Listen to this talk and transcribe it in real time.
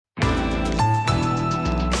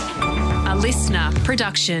listener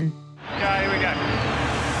production. Okay, here we go.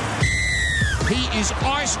 He is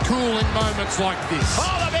ice cool in moments like this.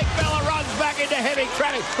 Oh, the big fella runs back into heavy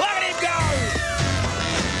traffic. Look at him go!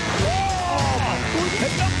 Oh,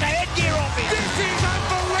 he knocked the headgear off him. This is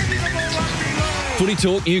unbelievable rugby league. Footy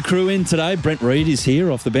Talk, new crew in today. Brent Reid is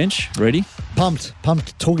here off the bench. Ready? Pumped.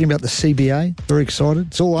 Talking about the CBA. Very excited.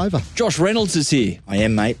 It's all over. Josh Reynolds is here. I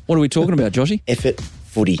am, mate. What are we talking about, Joshy? Effort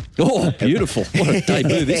footy. Oh, beautiful. What a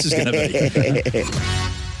debut this is going to be.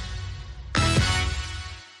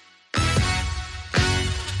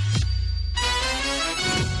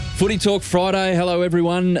 Footy Talk Friday. Hello,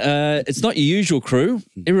 everyone. It's not your usual crew.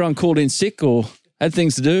 Everyone called in sick or had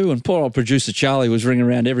things to do, and poor old producer Charlie was ringing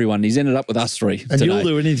around everyone. He's ended up with us three And today. you'll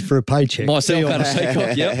do anything for a paycheck. Myself and a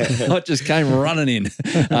peacock, yep. I just came running in.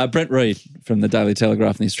 Brent Reid from the Daily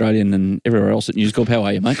Telegraph and the Australian and everywhere else at News Corp. How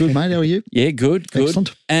are you, mate? Good, mate. How are you? Yeah, good.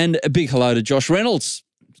 Excellent. And a big hello to Josh Reynolds.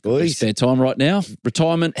 Boys. Spare time right now.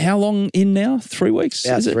 Retirement, how long in now? 3 weeks?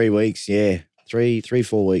 About is it? 3 weeks, yeah.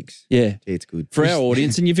 4 weeks. Yeah. Yeah, it's good. For our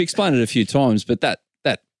audience, and you've explained it a few times, but that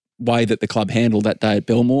way that the club handled that day at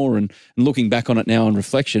Belmore and looking back on it now on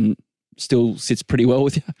reflection still sits pretty well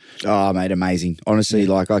with you. Oh, mate, amazing. Honestly,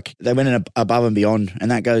 they went in above and beyond,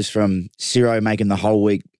 and that goes from Ciro making the whole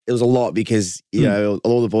week. It was a lot because, you know,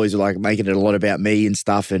 all the boys were like making it a lot about me and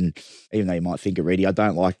stuff, and even though you might think it ready, I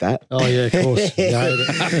don't like that. Oh, yeah, of course.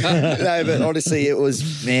 No, but honestly, it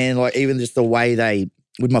was, man, like even just the way they,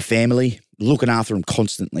 with my family, looking after them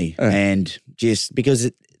constantly, and just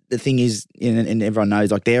because the thing is, and everyone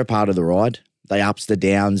knows, like they're a part of the ride. The ups, the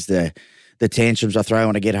downs, the tantrums I throw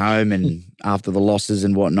when I get home and after the losses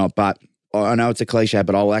and whatnot. But I know it's a cliche,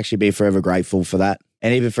 but I'll actually be forever grateful for that.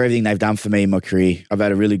 And even for everything they've done for me in my career. I've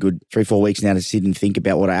had a really good 3-4 weeks now to sit and think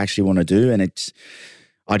about what I actually want to do. And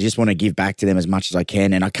I just want to give back to them as much as I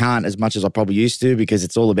can. And I can't as much as I probably used to because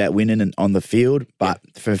it's all about winning and on the field. But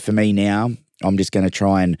for me now, I'm just going to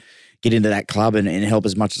try and get into that club and help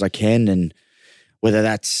as much as I can. And whether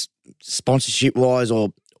that's sponsorship-wise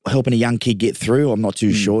or helping a young kid get through, I'm not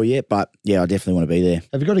too sure yet. But, yeah, I definitely want to be there.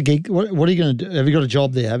 Have you got a gig? What are you going to do? Have you got a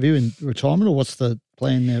job there, have you, in retirement, or what's the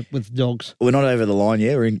plan there with dogs? We're not over the line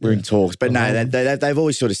yet. We're in talks. But no, they've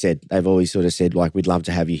always sort of said, like, we'd love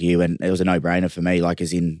to have you here. And it was a no-brainer for me, like,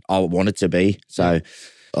 as in I wanted to be. So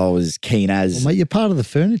I was keen as. Well, mate, you're part of the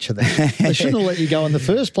furniture there. They shouldn't have let you go in the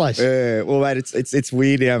first place. Well, mate, it's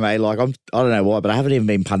weird now, mate. Like I don't know why, but I haven't even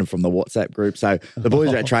been punted from the WhatsApp group. So the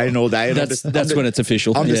boys are out training all day. And That's when it's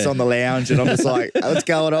official. I'm just on the lounge and I'm just like, what's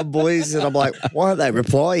going on, boys? And I'm like, why aren't they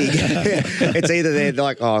replying? It's either they're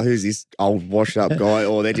like, oh, who's this old washed up guy,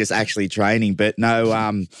 or they're just actually training. But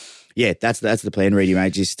no, yeah, that's the plan, really,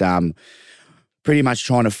 mate. Just pretty much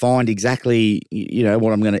trying to find exactly, you know,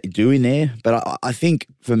 what I'm going to do in there. But I think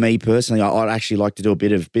for me personally, I'd actually like to do a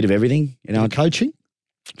bit of everything. You know, coaching?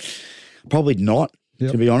 Probably not,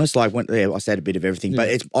 to be honest. Like I said a bit of everything, but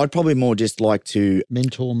I'd probably more just like to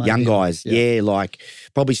mentor maybe. Young guys. Yeah, like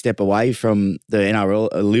probably step away from the NRL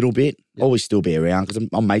a little bit. Always still be around because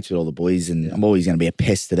I'm mates with all the boys and I'm always going to be a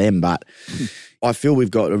pest to them. But I feel we've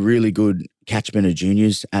got a really good catchment of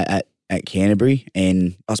juniors at Canterbury,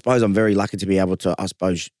 and I suppose I'm very lucky to be able to,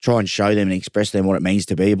 try and show them and express to them what it means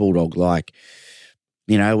to be a Bulldog. Like,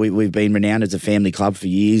 you know, we've been renowned as a family club for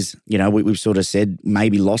years. You know, we've sort of said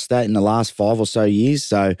maybe lost that in the last 5 or so years.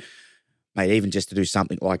 So, mate, even just to do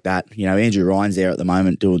something like that, you know, Andrew Ryan's there at the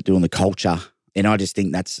moment doing the culture, and I just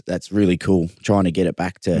think that's really cool, trying to get it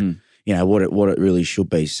back to you know, what it really should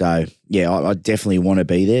be. So, yeah, I definitely want to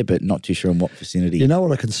be there, but not too sure in what vicinity. You know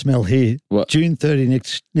what I can smell here? What? June 30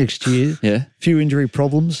 next year. Yeah. Few injury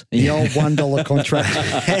problems. The old $1 contract.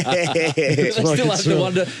 I still have to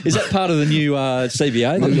wonder, is that part of the new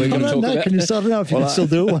CBA that we're going to talk about? I don't know if you can still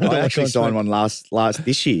do it. I actually signed one last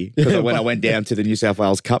this year because when I went down to the New South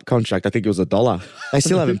Wales Cup contract, I think it was $1. They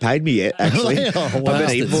still haven't paid me yet, actually. Oh, wow.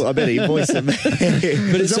 I better invoice them. But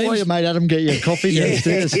is that why you made Adam get you a coffee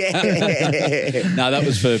downstairs? No, that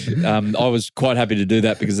was for, I was quite happy to do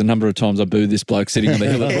that because the number of times I booed this bloke sitting on the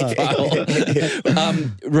hill at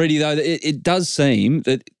Brookvale. Reedy, though, it does seem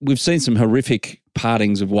that we've seen some horrific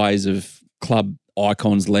partings of ways of club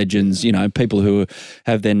icons, legends, you know, people who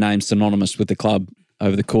have their names synonymous with the club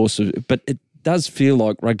over the course of, but it does feel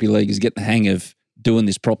like rugby league is getting the hang of doing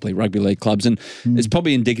this properly, rugby league clubs. And it's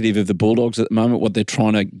probably indicative of the Bulldogs at the moment, what they're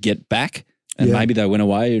trying to get back. And maybe they went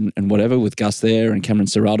away and whatever with Gus there and Cameron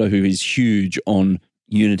Serrato, who is huge on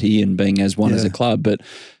unity and being as one as a club. But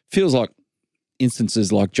feels like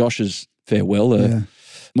instances like Josh's farewell are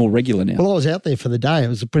more regular now. Well, I was out there for the day. It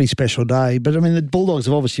was a pretty special day. But, I mean, the Bulldogs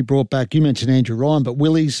have obviously brought back, you mentioned Andrew Ryan, but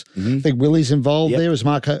Willie's, I think Willie's involved there. Is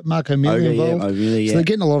Marco Millie involved? So they're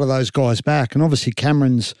getting a lot of those guys back. And obviously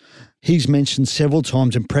he's mentioned several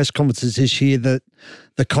times in press conferences this year that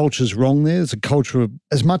the culture's wrong there. It's a culture of,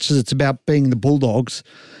 as much as it's about being the Bulldogs,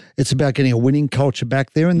 it's about getting a winning culture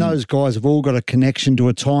back there. And those guys have all got a connection to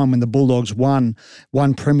a time when the Bulldogs won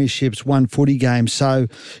premierships, won footy games. So,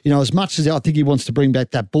 as much as I think he wants to bring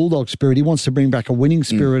back that Bulldog spirit, he wants to bring back a winning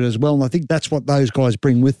spirit as well. And I think that's what those guys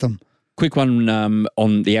bring with them. Quick one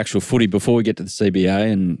on the actual footy before we get to the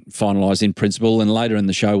CBA and finalise in principle. And later in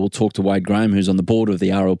the show, we'll talk to Wade Graham, who's on the board of the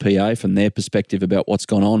RLPA, from their perspective about what's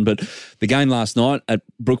gone on. But the game last night at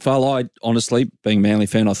Brookvale, I honestly, being a Manly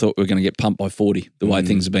fan, I thought we were going to get pumped by 40, the way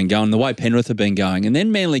things have been going, the way Penrith have been going. And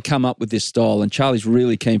then Manly come up with this style, and Charlie's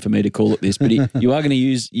really keen for me to call it this, but you are going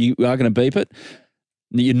to beep it?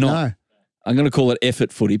 You're not. No. I'm going to call it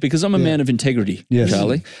effort footy because I'm a man of integrity,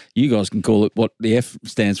 Charlie. You guys can call it what the F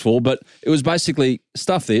stands for, but it was basically,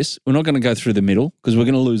 stuff this. We're not going to go through the middle because we're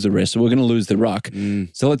going to lose the rest, so we're going to lose the ruck.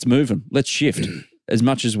 So let's move them. Let's shift as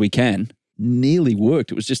much as we can. Nearly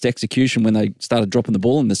worked. It was just execution when they started dropping the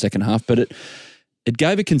ball in the second half, but it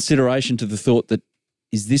gave a consideration to the thought that,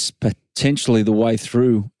 is this potentially the way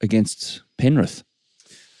through against Penrith?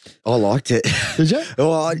 I liked it. Did you?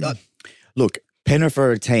 Well, look, Penrith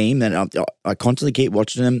are a team that I constantly keep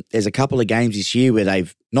watching them. There's a couple of games this year where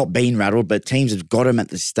they've not been rattled, but teams have got them at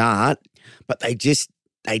the start, but they just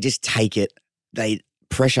take it. They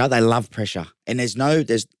love pressure. And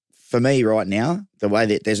for me right now, the way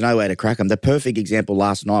that there's no way to crack them. The perfect example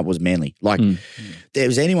last night was Manly. Like, there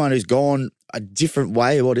was anyone who's gone a different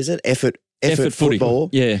way. What is it? Effort football.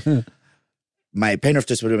 Yeah. Mate, Penrith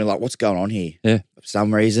just would have been like, what's going on here? Yeah. For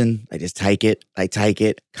some reason, they just take it,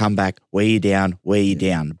 come back, wear you down.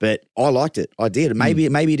 But I liked it. I did. Maybe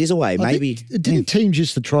it is a way. Didn't teams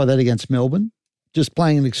used to try that against Melbourne? Just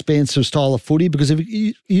playing an expansive style of footy? Because if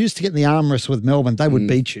you used to get in the arm wrestle with Melbourne, they would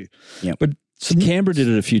beat you. Yep. But Canberra did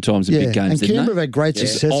it a few times in big games, and didn't Canberra they? had great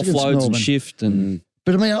success against Offloads Melbourne. and shift. And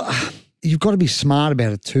But, I mean, you've got to be smart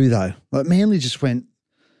about it too, though. Like, Manly just went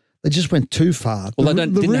too far. Well, the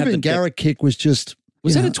Ruben Garrett kick was just...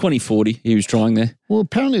 Was that a 20-40 he was trying there? Well,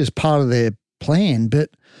 apparently it was part of their plan, but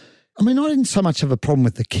I mean, I didn't so much have a problem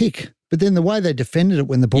with the kick, but then the way they defended it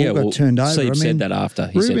when the ball got turned over. Steve said that after.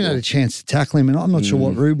 Ruben had a chance to tackle him, and I'm not sure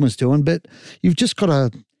what Ruben was doing, but you've just got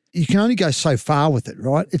to, you can only go so far with it,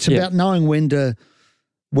 right? It's about knowing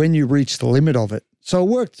when you reach the limit of it. So it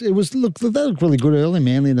worked. They looked really good early,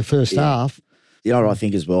 Manly, in the first half. You know what I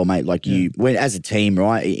think as well, mate? Like when as a team,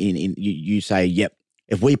 right, you say, yep,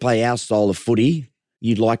 if we play our style of footy,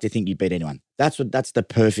 you'd like to think you'd beat anyone. That's the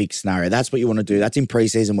perfect scenario. That's what you want to do. That's in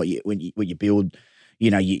preseason what you build,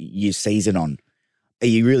 your season on. Are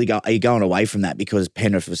you going away from that because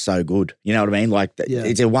Penrith was so good? You know what I mean? Like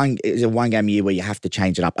it's a one game a year where you have to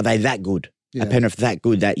change it up. Are they that good? Are Penrith that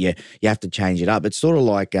good that you have to change it up? It's sort of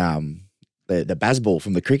like the baseball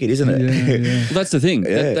from the cricket, isn't it? Yeah. Well, that's the thing.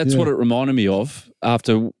 That's what it reminded me of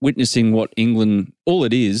after witnessing what England. All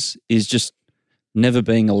it is just never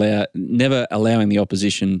allowing the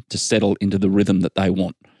opposition to settle into the rhythm that they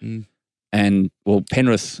want. And well,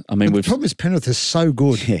 Penrith. I mean, the problem is Penrith is so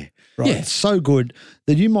good. Right? Yeah. It's so good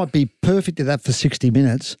that you might be perfect at that for 60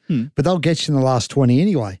 minutes, but they'll get you in the last 20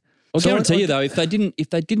 anyway. I'll guarantee you though, if they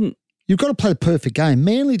didn't, you've got to play the perfect game.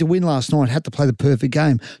 Manly to win last night had to play the perfect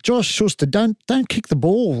game. Josh Schuster, don't kick the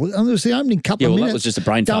ball. It was the opening couple of minutes. That was just a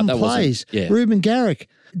brain fart. That plays. Wasn't. Yeah. Ruben Garrick,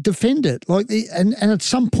 defend it. And at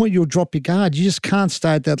some point you'll drop your guard. You just can't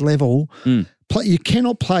stay at that level. You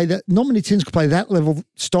cannot play that. Not many teams can play that level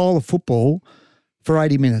style of football for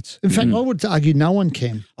 80 minutes. In fact, I would argue no one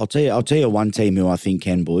can. I'll tell you one team who I think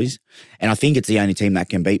can, boys, and I think it's the only team that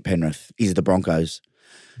can beat Penrith is the Broncos.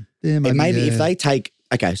 Yeah, maybe if they take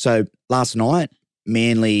so last night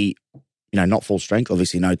Manly, not full strength,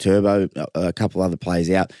 obviously no Turbo, a couple other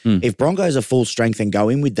players out. If Broncos are full strength and go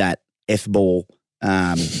in with that F ball,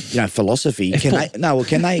 philosophy, can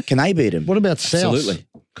they beat them? What about South? Absolutely.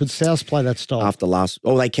 Could South play that style? After last,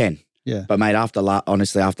 they can. Yeah. But mate, after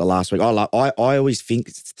last week, I always think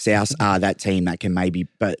South are that team that can maybe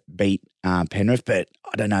beat Penrith, but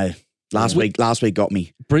I don't know. Last week got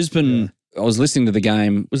me. Brisbane. Yeah. I was listening to the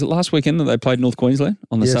game. Was it last weekend that they played North Queensland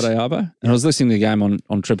on the Saturday Arvo? And I was listening to the game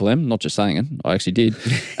on Triple M, not just saying it. I actually did.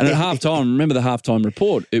 And at halftime, remember the halftime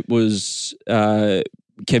report? It was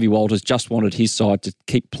Kevy Walters just wanted his side to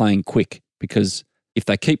keep playing quick because if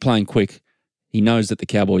they keep playing quick, he knows that the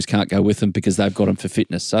Cowboys can't go with them because they've got them for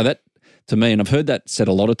fitness. So that, to me, and I've heard that said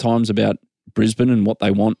a lot of times about Brisbane and what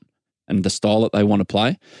they want and the style that they want to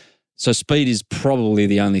play. So speed is probably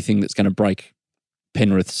the only thing that's going to break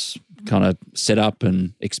Penrith's kind of setup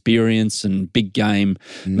and experience and big game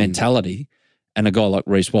mentality. And a guy like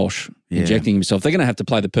Reece Walsh injecting himself, they're going to have to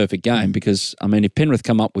play the perfect game because, I mean, if Penrith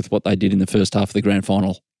come up with what they did in the first half of the grand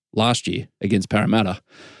final last year against Parramatta,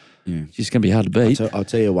 it's just going to be hard to beat. I'll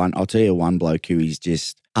tell you one bloke who is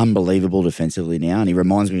just unbelievable defensively now, and he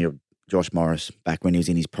reminds me of Josh Morris back when he was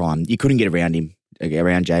in his prime. You couldn't get around him,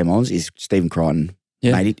 around J Mons, is Stephen Crichton.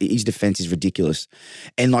 Yeah. Mate, his defense is ridiculous.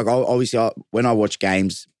 And like, obviously, when I watch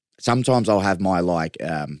games, sometimes I'll have my like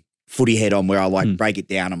footy head on where I like break it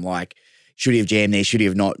down. I'm like, should he have jammed there? Should he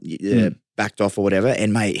have not backed off or whatever?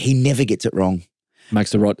 And mate, he never gets it wrong.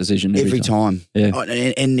 Makes the right decision every time. Yeah,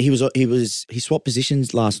 and he swapped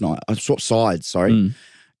positions last night. I swapped sides. Sorry.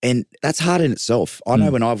 And that's hard in itself. I know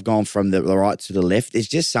when I've gone from the right to the left, it's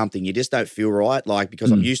just something you just don't feel right. Like because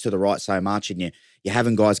I'm used to the right so much, and you're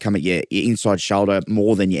having guys come at your inside shoulder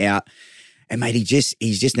more than you out. And mate,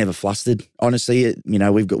 he's just never flustered. Honestly, you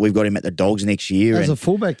know we've got him at the Dogs next year. As a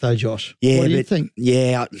fullback though, Josh, yeah, what do you think?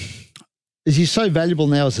 Yeah, is he so valuable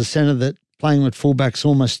now as a centre that playing with fullbacks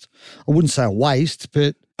almost, I wouldn't say a waste,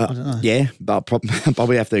 but I don't know. Yeah, but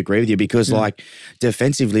probably have to agree with you because like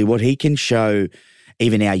defensively, what he can show.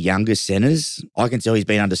 Even our younger centres, I can tell he's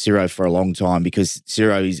been under Ciro for a long time because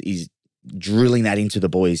Ciro is drilling that into the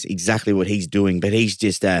boys, exactly what he's doing. But he's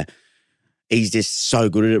just so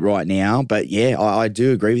good at it right now. But yeah, I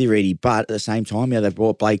do agree with you, Reedy. But at the same time, they've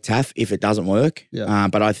brought Blake Taff if it doesn't work. Yeah.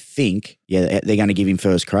 But I think, they're going to give him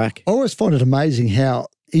first crack. I always find it amazing how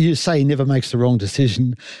you say he never makes the wrong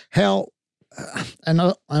decision.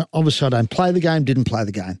 And obviously I don't play the game, didn't play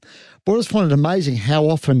the game. But I just find it amazing how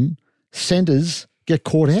often centres get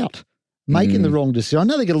caught out making the wrong decision. I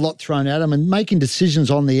know they get a lot thrown at them, and making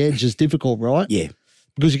decisions on the edge is difficult, right? Yeah.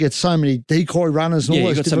 Because you get so many decoy runners and all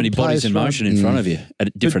those you've got so many bodies in motion in front of you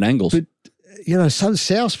at different angles. But you know,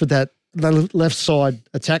 South with that left side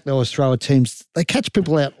attack they always throw at teams, they catch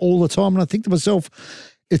people out all the time. And I think to myself,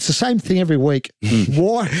 it's the same thing every week.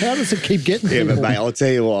 Why? How does it keep getting people? But mate, I'll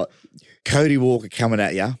tell you what, Cody Walker coming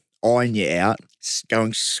at you, eyeing you out,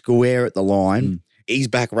 going square at the line. He's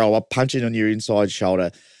back row up, punching on your inside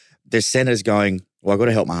shoulder. The centre's going, well, I've got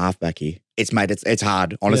to help my halfback here. It's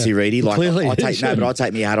hard, honestly, Reedy. Like I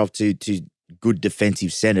take my hat off to good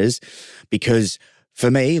defensive centres because for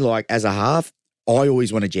me, like as a half, I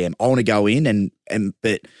always want to jam. I want to go in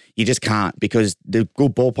but you just can't because the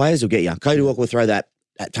good ball players will get you. Cody Walker will throw that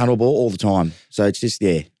tunnel ball all the time. So it's just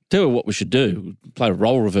Tell you what we should do, play a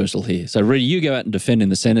role reversal here. So, Reedy, you go out and defend in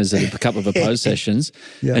the centres at a couple of opposed sessions.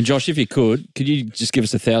 Yeah. And, Josh, if you could you just give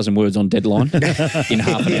us 1,000 words on deadline in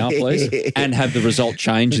half an hour, please, and have the result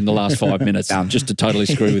change in the last 5 minutes just to totally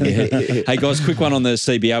screw with your head. Hey, guys, quick one on the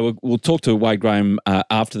CBA. We'll talk to Wade Graham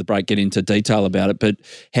after the break, get into detail about it. But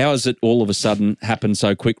how has it all of a sudden happened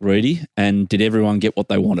so quick, Reedy, and did everyone get what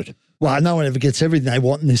they wanted? Well, no one ever gets everything they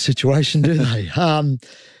want in this situation, do they?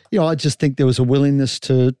 I just think there was a willingness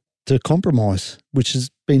to compromise, which has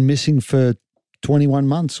been missing for 21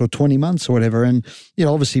 months or 20 months or whatever. And,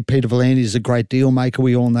 obviously Peter Volandes is a great deal maker.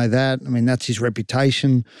 We all know that. I mean, that's his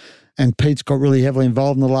reputation. And Pete's got really heavily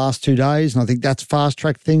involved in the last 2 days, and I think that's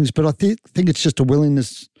fast-tracked things. But I think it's just a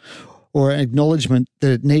willingness or an acknowledgement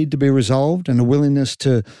that it needed to be resolved and a willingness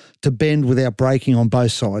to bend without breaking on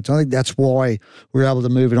both sides. I think that's why we're able to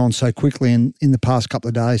move it on so quickly in the past couple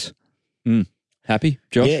of days. Happy,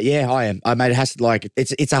 Josh? Yeah, I am. I mate, it has to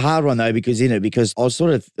it's a hard one though because I was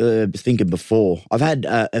sort of thinking before. I've had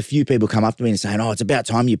a few people come up to me and saying, "Oh, it's about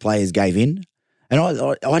time you players gave in," and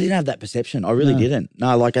I didn't have that perception. I really didn't.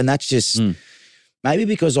 No, and that's just maybe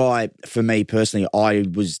because for me personally, I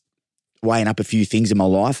was weighing up a few things in my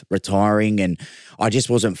life, retiring, and I just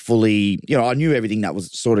wasn't fully. I knew everything that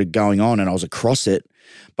was sort of going on, and I was across it,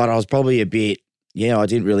 but I was probably a bit. I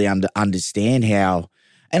didn't really understand how.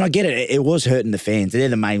 And I get it. It was hurting the fans. They're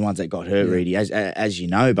the main ones that got hurt, Reedy, as you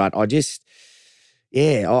know. But I just,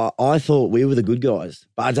 I thought we were the good guys.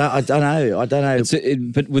 But I don't know.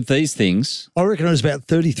 But with these things, I reckon it was about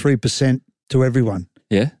 33% to everyone.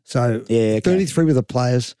 Yeah. So 33 with the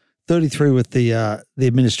players, 33 with the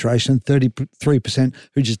administration, 33%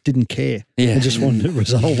 who just didn't care. Yeah. They just wanted to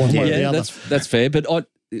resolve one way or the other. That's fair. But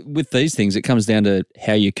with these things, it comes down to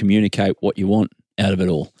how you communicate what you want out of it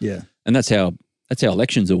all. Yeah. And that's how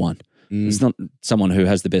elections are won. It's not someone who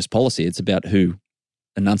has the best policy. It's about who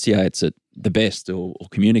enunciates it the best or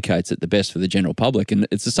communicates it the best for the general public. And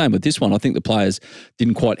it's the same with this one. I think the players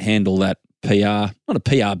didn't quite handle that PR, not a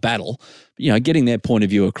PR battle, but, getting their point of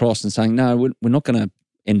view across and saying, no, we're not going to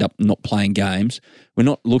end up not playing games. We're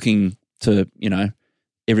not looking to,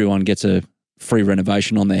 everyone gets a free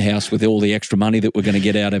renovation on their house with all the extra money that we're going to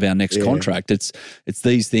get out of our next contract. It's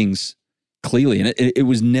these things clearly, and it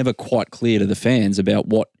was never quite clear to the fans about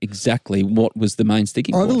what was the main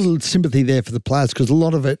sticking point. I have a little sympathy there for the players because a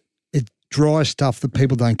lot of it's dry stuff that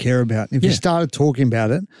people don't care about. And if you started talking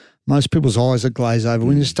about it, most people's eyes are glazed over.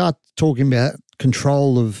 When you start talking about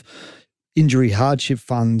control of injury hardship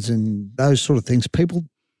funds and those sort of things, people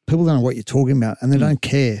don't know what you're talking about and they don't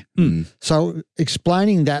care. So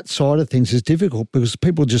explaining that side of things is difficult because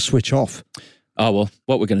people just switch off. Oh, well,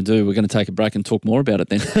 what we're going to do, we're going to take a break and talk more about it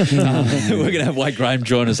then. We're going to have Wade Graham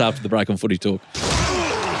join us after the break on Footy Talk.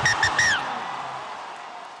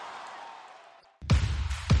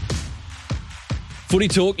 Footy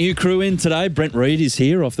Talk, new crew in today. Brent Reid is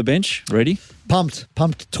here off the bench. Ready? Pumped.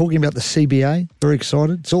 Talking about the CBA. Very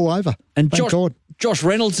excited. It's all over. And Josh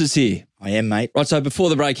Reynolds is here. I am, mate. Right, so before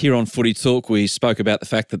the break here on Footy Talk, we spoke about the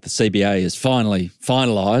fact that the CBA is finally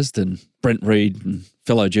finalised and Brent Reid and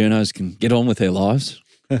fellow journos can get on with their lives.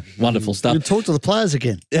 Wonderful stuff. You talk to the players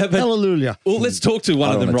again. Yeah, Hallelujah. Well, let's talk to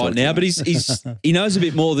one of them right now. But he knows a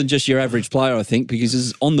bit more than just your average player, I think, because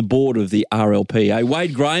he's on the board of the RLPA.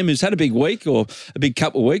 Wade Graham, who's had a big week or a big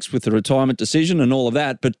couple of weeks with the retirement decision and all of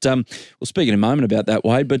that. But we'll speak in a moment about that,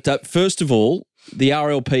 Wade. But first of all, the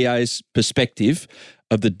RLPA's perspective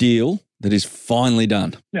of the deal that is finally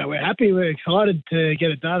done. No, we're happy. We're excited to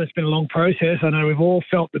get it done. It's been a long process. I know we've all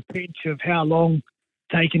felt the pinch of how long it's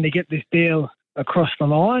taken to get this deal across the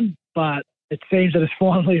line, but it seems that it's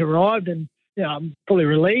finally arrived and I'm probably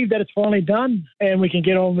relieved that it's finally done and we can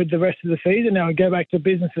get on with the rest of the season now and go back to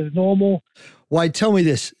business as normal. Wade, tell me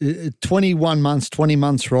this, 20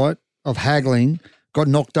 months, right, of haggling got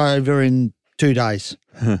knocked over in 2 days.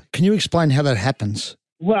 Can you explain how that happens?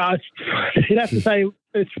 Well, you'd have to say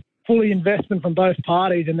it's fully investment from both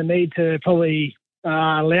parties and the need to probably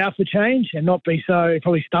allow for change and not be so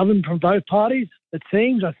probably stubborn from both parties, it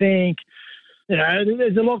seems. I think,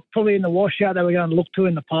 there's a lot probably in the washout that we're going to look to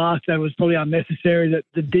in the past that was probably unnecessary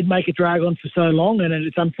that did make it drag on for so long, and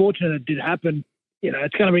it's unfortunate it did happen.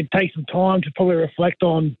 It's going to take some time to probably reflect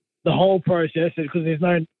on the whole process because there's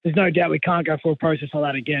no doubt we can't go for a process like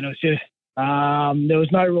that again. It was just there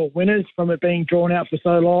was no real winners from it being drawn out for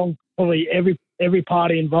so long. Probably every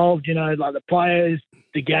party involved, like the players,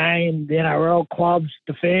 the game, the NRL clubs,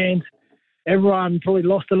 the fans, everyone probably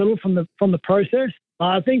lost a little from the process.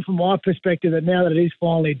 I think from my perspective that now that it is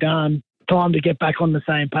finally done, time to get back on the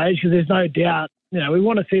same page because there's no doubt, we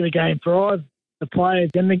want to see the game thrive, the players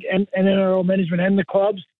and NRL management and the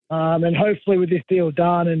clubs, and hopefully with this deal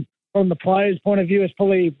done and from the players' point of view, it's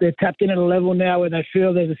probably they're tapped in at a level now where they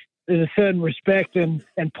feel there's a certain respect and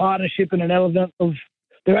partnership and an element of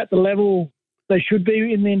they're at the level they should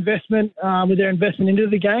be in the investment with their investment into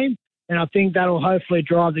the game. And I think that'll hopefully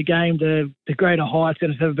drive the game to greater heights than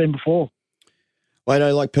it's ever been before.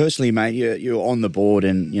 Well, personally, mate, you're on the board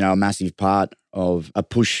and, a massive part of a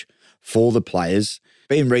push for the players.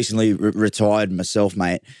 Being recently retired myself,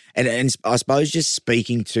 mate, and I suppose just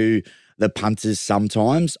speaking to the punters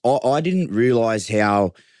sometimes, I didn't realise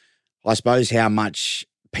how much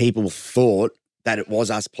people thought that it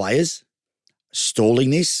was us players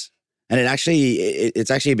stalling this. And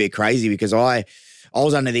it's actually a bit crazy because I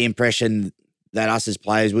was under the impression that us as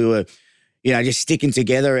players, we were, just sticking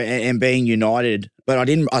together and being united. But I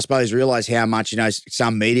didn't, I suppose, realise how much,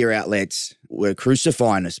 some media outlets were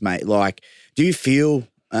crucifying us, mate. Like, do you feel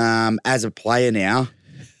as a player now?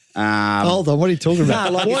 Hold on, what are you talking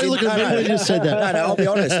about? Why are you looking at me when you just said that? No, I'll be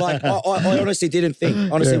honest. I honestly didn't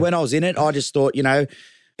think. Honestly, when I was in it, I just thought,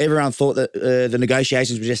 everyone thought that the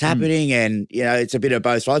negotiations were just happening and, it's a bit of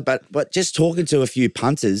both sides. But just talking to a few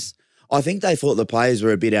punters, I think they thought the players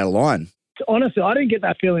were a bit out of line. Honestly, I didn't get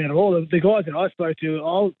that feeling at all. The guys that I spoke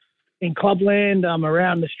to, in clubland,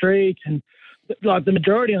 around the streets, and like the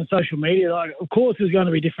majority on social media, like of course there's going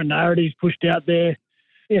to be different narratives pushed out there,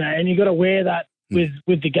 and you got to wear that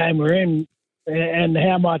with the game we're in and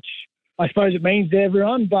how much I suppose it means to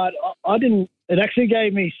everyone. But I didn't. It actually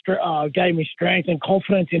gave me strength and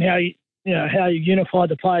confidence in how you unified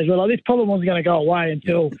the players. Well, this problem wasn't going to go away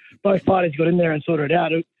until both parties got in there and sorted it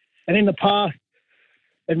out. And in the past,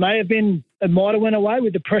 it might have went away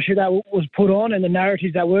with the pressure that was put on and the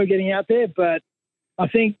narratives that were getting out there. But I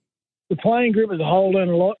think the playing group as a whole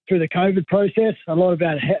learned a lot through the COVID process, a lot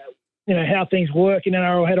about how things work in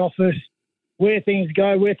NRL head office, where things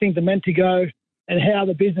go, where things are meant to go, and how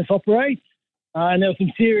the business operates. And there were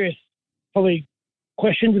some serious, probably,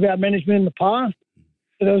 questions about management in the past.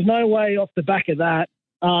 So there was no way off the back of that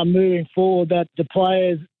moving forward that the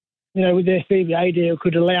players, with their CBA deal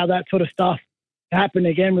could allow that sort of stuff to happen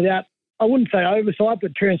again without, I wouldn't say oversight,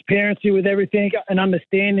 but transparency with everything and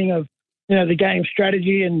understanding of, the game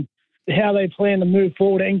strategy and how they plan to move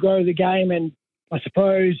forward and grow the game. And I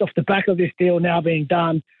suppose off the back of this deal now being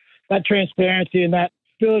done, that transparency and that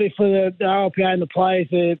ability for the RLPA and the players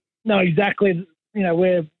to know exactly,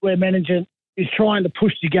 where management is trying to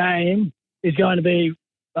push the game is going to be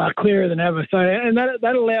clearer than ever. So, and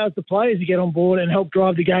that allows the players to get on board and help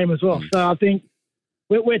drive the game as well. So I think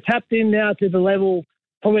we're tapped in now to the level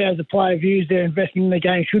probably as the player views their investment in the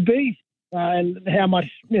game should be, and how much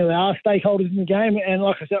there are stakeholders in the game. And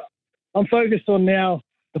like I said, I'm focused on now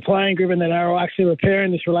the playing group and that are actually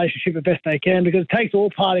repairing this relationship the best they can, because it takes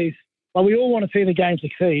all parties. Like, we all want to see the game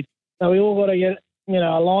succeed, so we all got to get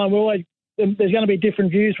aligned. There's going to be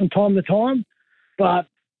different views from time to time, but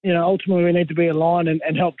ultimately we need to be aligned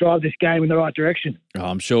and help drive this game in the right direction. Oh,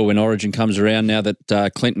 I'm sure when Origin comes around, now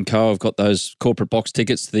that Clint and Co have got those corporate box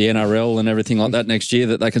tickets to the NRL and everything like that next year,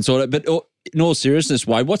 that they can sort it. But in all seriousness,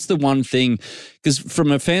 Wade, what's the one thing, because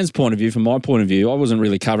from a fan's point of view, from my point of view, I wasn't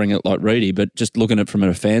really covering it like Reedy, but just looking at it from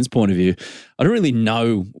a fan's point of view, I don't really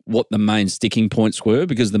know what the main sticking points were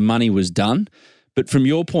because the money was done. But from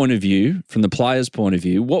your point of view, from the players' point of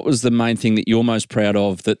view, what was the main thing that you're most proud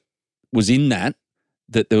of that was in that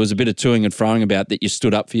there was a bit of toing and froing about that you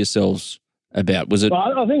stood up for yourselves about? Was it?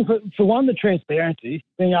 Well, I think for one, the transparency,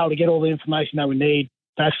 being able to get all the information that we need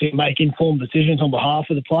to actually make informed decisions on behalf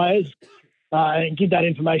of the players and give that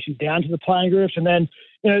information down to the playing groups. And then,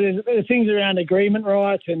 there's things around agreement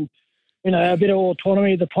rights and, a bit of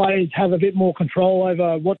autonomy. The players have a bit more control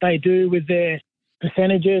over what they do with their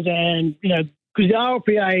percentages and, because the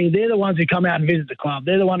RLPA, they're the ones who come out and visit the club.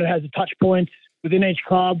 They're the one who has the touch points within each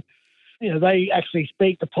club. They actually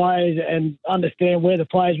speak to players and understand where the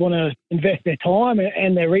players want to invest their time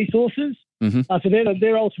and their resources. Mm-hmm. So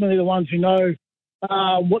they're ultimately the ones who know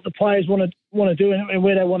what the players want to do and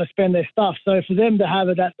where they want to spend their stuff. So for them to have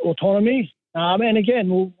that autonomy, and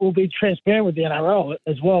again, we'll be transparent with the NRL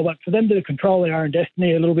as well, but for them to control their own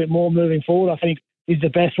destiny a little bit more moving forward, I think is the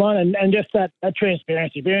best one. And just that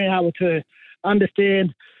transparency, being able to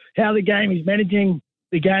understand how the game is managing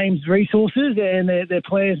the game's resources and their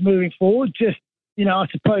players moving forward. Just, I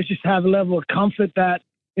suppose just have a level of comfort that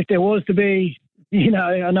if there was to be,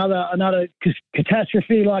 another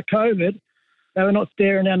catastrophe like COVID, they were not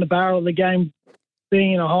staring down the barrel of the game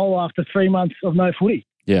being in a hole after 3 months of no footy.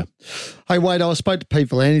 Yeah. Hey, Wade, I spoke to Pete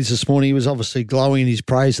Volandis this morning. He was obviously glowing in his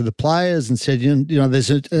praise of the players and said, there's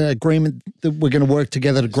an agreement that we're going to work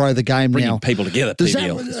together to grow the game Bringing now. people together,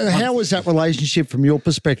 How was that relationship from your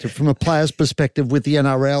perspective, from a player's perspective with the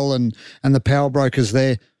NRL and the power brokers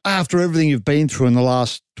there after everything you've been through in the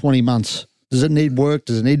last 20 months? Does it need work?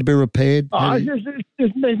 Does it need to be repaired? There's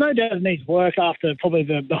no doubt it needs work after probably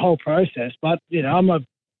the whole process. But, I'm a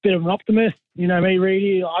bit of an optimist. Me,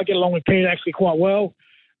 Reedy, I get along with Pete actually quite well.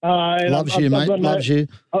 Loves you, mate. Loves you.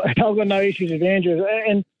 I've got no issues with Andrew.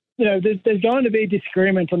 And, there's going to be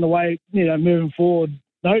disagreements on the way, moving forward.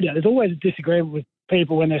 No doubt. There's always a disagreement with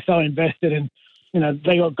people when they're so invested and,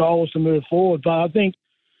 they got goals to move forward. But I think,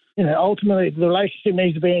 ultimately the relationship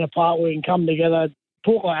needs to be in a part where we can come together,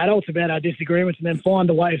 talk like adults about our disagreements and then find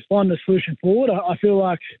the solution forward. I feel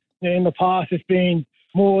like in the past it's been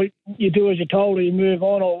more you do as you're told or you move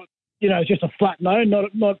on, or it's just a flat no,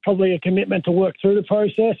 not probably a commitment to work through the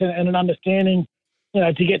process and an understanding,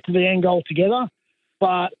 to get to the end goal together.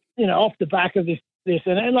 But, off the back of this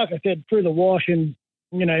and like I said, through the wash and,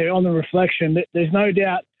 on the reflection, there's no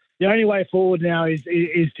doubt the only way forward now is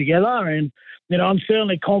together. And, I'm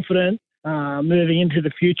certainly confident moving into the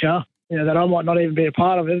future, that I might not even be a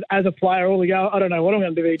part of it as a player all the go. I don't know what I'm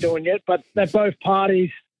going to be doing yet, but that both parties,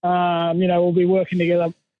 will be working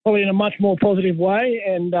together probably in a much more positive way,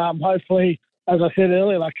 and hopefully, as I said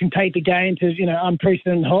earlier, can take the game to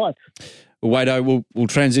unprecedented heights. Well, Wade, we'll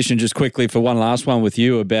transition just quickly for one last one with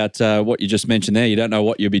you about what you just mentioned there. You don't know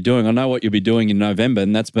what you'll be doing. I know what you'll be doing in November,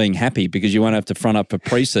 and that's being happy because you won't have to front up for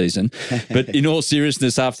pre-season. But in all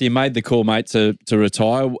seriousness, after you made the call, mate, to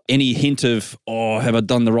retire, any hint of, have I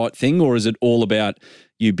done the right thing, or is it all about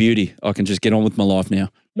you beauty? I can just get on with my life now.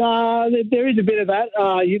 No, there is a bit of that.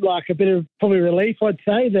 You'd like a bit of probably relief, I'd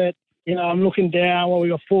say, that, I'm looking down. Well,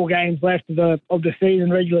 we've got 4 games left of the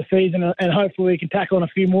season, regular season, and hopefully we can tack on a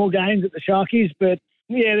few more games at the Sharkies. But,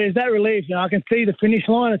 yeah, there's that relief. I can see the finish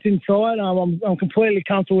line. It's inside. I'm completely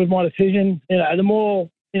comfortable with my decision. The more,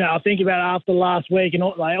 I think about it after last week and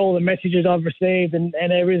all the messages I've received and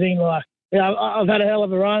everything, I've had a hell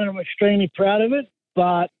of a run and I'm extremely proud of it.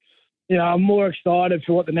 But, I'm more excited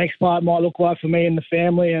for what the next part might look like for me and the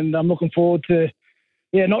family, and I'm looking forward to,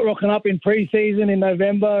 not rocking up in pre-season in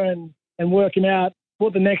November and working out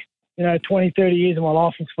what the next, 20, 30 years of my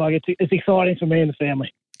life looks like. It's exciting for me and the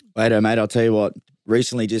family. Mate, I'll tell you what,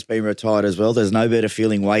 recently just been retired as well. There's no better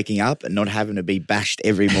feeling waking up and not having to be bashed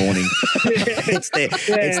every morning. It's their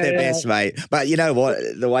best, mate. But you know what?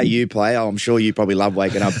 The way you play, I'm sure you probably love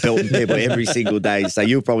waking up belting people every single day. So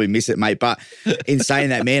you'll probably miss it, mate. But in saying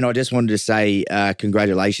that, man, I just wanted to say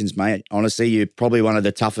congratulations, mate. Honestly, you're probably one of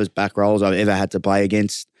the toughest back rows I've ever had to play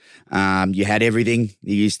against. You had everything.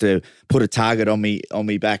 You used to put a target on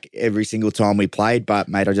me back every single time we played. But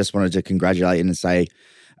mate, I just wanted to congratulate you and say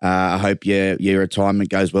I hope your retirement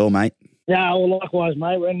goes well, mate. Yeah, well, likewise,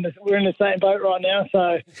 mate. We're in the same boat right now,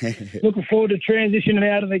 so looking forward to transitioning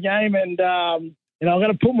out of the game, and I'm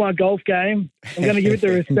going to put my golf game. I'm going to give it the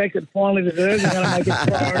respect it finally deserves. I'm going to make it a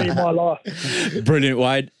priority in my life. Brilliant,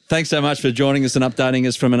 Wade. Thanks so much for joining us and updating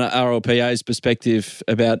us from an RLPA's perspective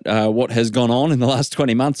about what has gone on in the last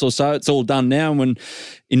 20 months or so. It's all done now, and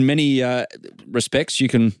in many respects, you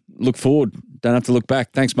can look forward. Don't have to look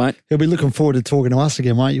back. Thanks, mate. You'll be looking forward to talking to us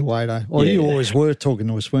again, won't you, Wade? Or you always were talking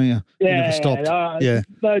to us, weren't you? Yeah. You never stopped.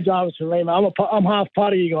 No dramas for me, mate. I'm half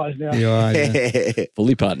part of you guys now. You are, yeah.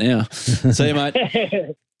 Fully part now. See you, mate.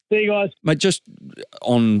 See you guys. Mate, just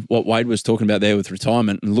on what Wade was talking about there with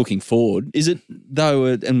retirement and looking forward, is it though,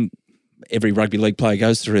 and every rugby league player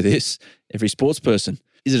goes through this, every sports person,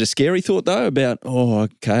 is it a scary thought though about, I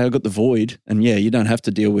got the void, and you don't have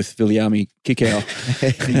to deal with Viliami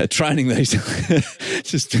Kikau training these,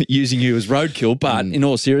 just using you as roadkill. But in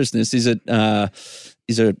all seriousness, is it a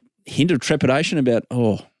hint of trepidation about,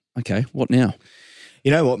 what now? You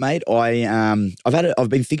know what, mate? I've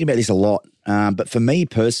been thinking about this a lot. But for me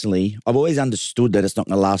personally, I've always understood that it's not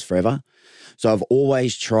going to last forever. So I've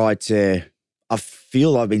always I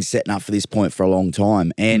feel I've been setting up for this point for a long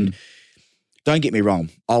time. And don't get me wrong,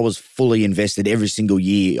 I was fully invested every single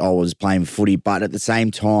year I was playing footy. But at the same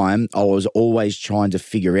time, I was always trying to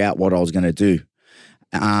figure out what I was going to do.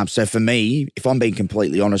 So for me, if I'm being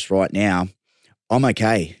completely honest right now, I'm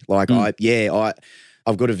okay. Like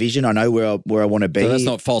I've got a vision. I know where I want to be. So that's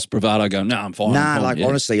not false bravado going, no, I'm fine. Nah,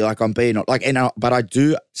 honestly, I'm being but I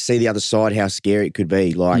do see the other side, how scary it could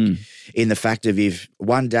be. Like in the fact of if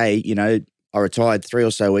one day, I retired 3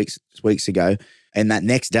 or so weeks ago, and that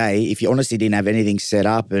next day, if you honestly didn't have anything set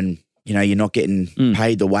up and you're not getting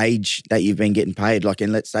paid the wage that you've been getting paid,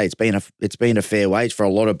 and let's say it's been a fair wage for a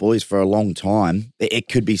lot of boys for a long time, it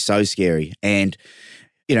could be so scary. And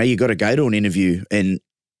you got to go to an interview and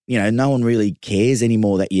no one really cares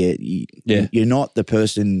anymore that you're not the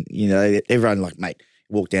person, everyone mate,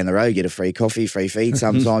 walk down the road, get a free coffee, free feed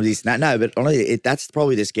sometimes, this and that. No, but honestly, that's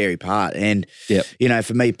probably the scary part. And,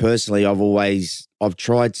 for me personally, I've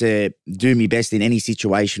tried to do my best in any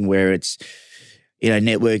situation where it's,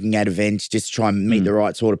 networking at events, just to try and meet the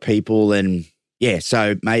right sort of people. And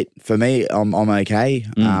so mate, for me, I'm okay.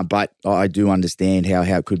 But I do understand how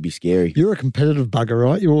it could be scary. You're a competitive bugger,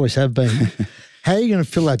 right? You always have been. How are you going to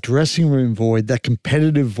fill that dressing room void, that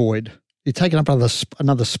competitive void? You taking up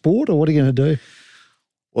another sport, or what are you going to do?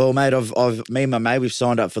 Well, mate, me and my mate, we've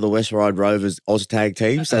signed up for the West Ryde Rovers Oztag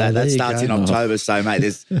team, so that starts in October. So,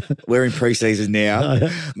 mate, we're in pre-season now.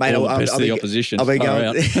 Mate, I'll be the opposition. I'll be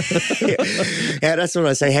going. That's what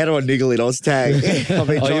I say. How do I niggle in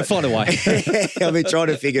Oztag? You'll find a way. I've been trying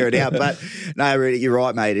to figure it out, but no, really, you're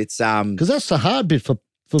right, mate. It's because that's the hard bit for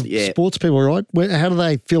sports people, right? How do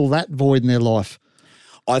they fill that void in their life?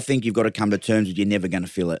 I think you've got to come to terms with you're never going to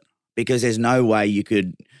fill it, because there's no way you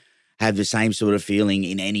could have the same sort of feeling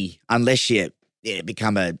in unless you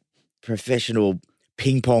become a professional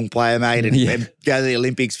ping pong player, mate, and go to the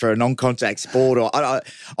Olympics for a non-contact sport. Or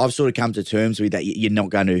I've sort of come to terms with that. You're not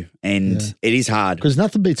going to, and it is hard because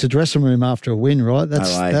nothing beats a dressing room after a win, right?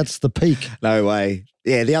 That's the peak. No way.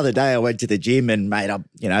 Yeah, the other day I went to the gym and, mate,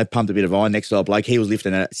 I pumped a bit of iron next to a bloke. He was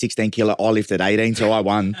lifting a 16 kilo. I lifted 18, so I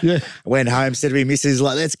won. I went home, said to me missus,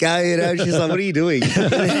 let's go. She's like, what are you doing?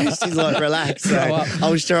 She's like, relax. So I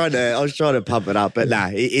was trying to pump it up, but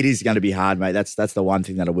it is going to be hard, mate. That's the one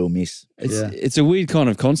thing that I will miss. It's a weird kind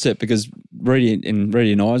of concept because Reedy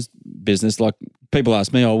and I's business, people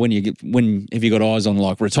ask me, when have you got eyes on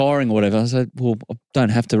retiring or whatever? I said, well, I don't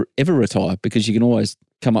have to ever retire because you can always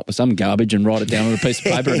come up with some garbage and write it down on a piece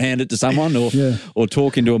of paper and hand it to someone or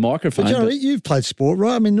talk into a microphone. But you've played sport,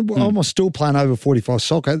 right? I mean, I'm still playing over 45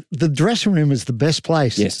 soccer. The dressing room is the best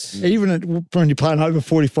place. Yes. Even when you're playing over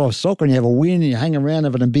 45 soccer and you have a win and you hang around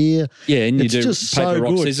having a beer. Yeah, and you do just paper,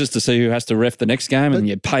 rock, scissors to see who has to ref the next game and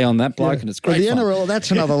you pay on that bloke and it's great fun. The NRL,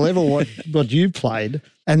 that's another level what you played.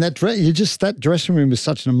 And that dressing room is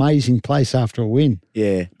such an amazing place after a win.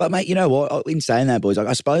 Yeah. But, mate, you know what? In saying that, boys,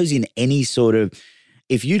 I suppose in any sort of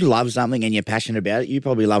if you love something and you're passionate about it, you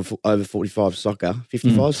probably love over 45 soccer.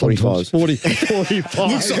 55, 45. 45.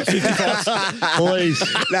 Looks like 55. Please.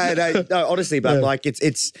 No, honestly, but like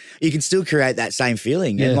it's you can still create that same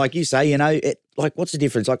feeling. And like you say, like what's the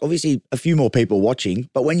difference? Like obviously a few more people watching,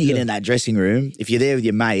 but when you get in that dressing room, if you're there with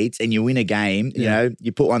your mates and you win a game, you know,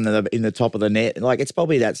 you put one in the top of the net, like it's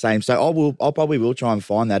probably that same. So I probably will try and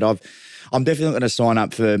find that. I'm definitely going to sign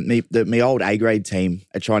up for my old A-grade team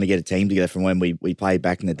are trying to get a team together from when we played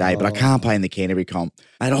back in the day, but I can't play in the Canterbury comp.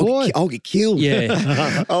 Mate, I'll get killed. Yeah.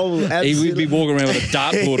 He would be walking around with a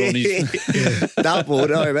dartboard on his... Dartboard?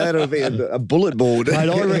 No, man, it'll be a bullet board. Mate,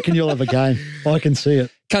 I reckon you'll have a game. I can see it.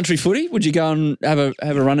 Country footy, would you go and have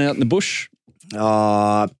a run out in the bush?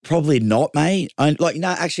 Probably not, mate.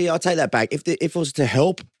 Actually, I'll take that back. If it was to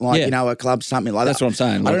help, a club, something like that. That's what I'm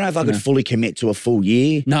saying. I don't know if I could fully commit to a full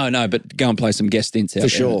year. No, but go and play some guest stints out for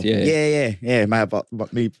sure. Yeah, mate.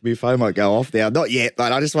 But my phone might go off now. Not yet,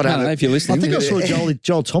 but I just want to. No, if you're listening, I think I saw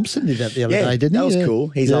Joel Thompson did that the other day, didn't he? That was cool.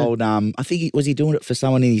 He's old. I think was he doing it for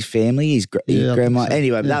someone in his family? His grandma. So.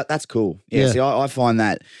 Anyway, that's cool. Yeah. See, I find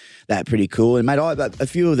that pretty cool. And mate, a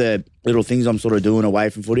few of the little things I'm sort of doing away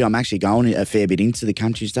from footy, I'm actually going a fair bit into the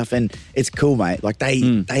country stuff, and it's cool, mate. Like they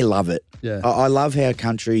love it. Yeah, I love how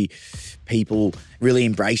country people really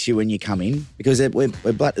embrace you when you come in, because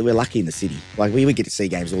we're lucky in the city. Like we get to see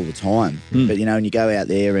games all the time, but and you go out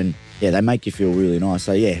there and they make you feel really nice.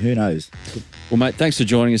 So who knows? Well, mate, thanks for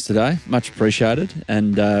joining us today. Much appreciated.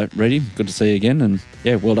 And Reedy, good to see you again. And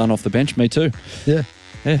well done off the bench. Me too. Yeah.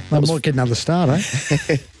 I might get another start,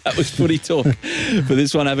 eh? That was Footy Talk. For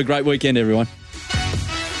this one, have a great weekend, everyone.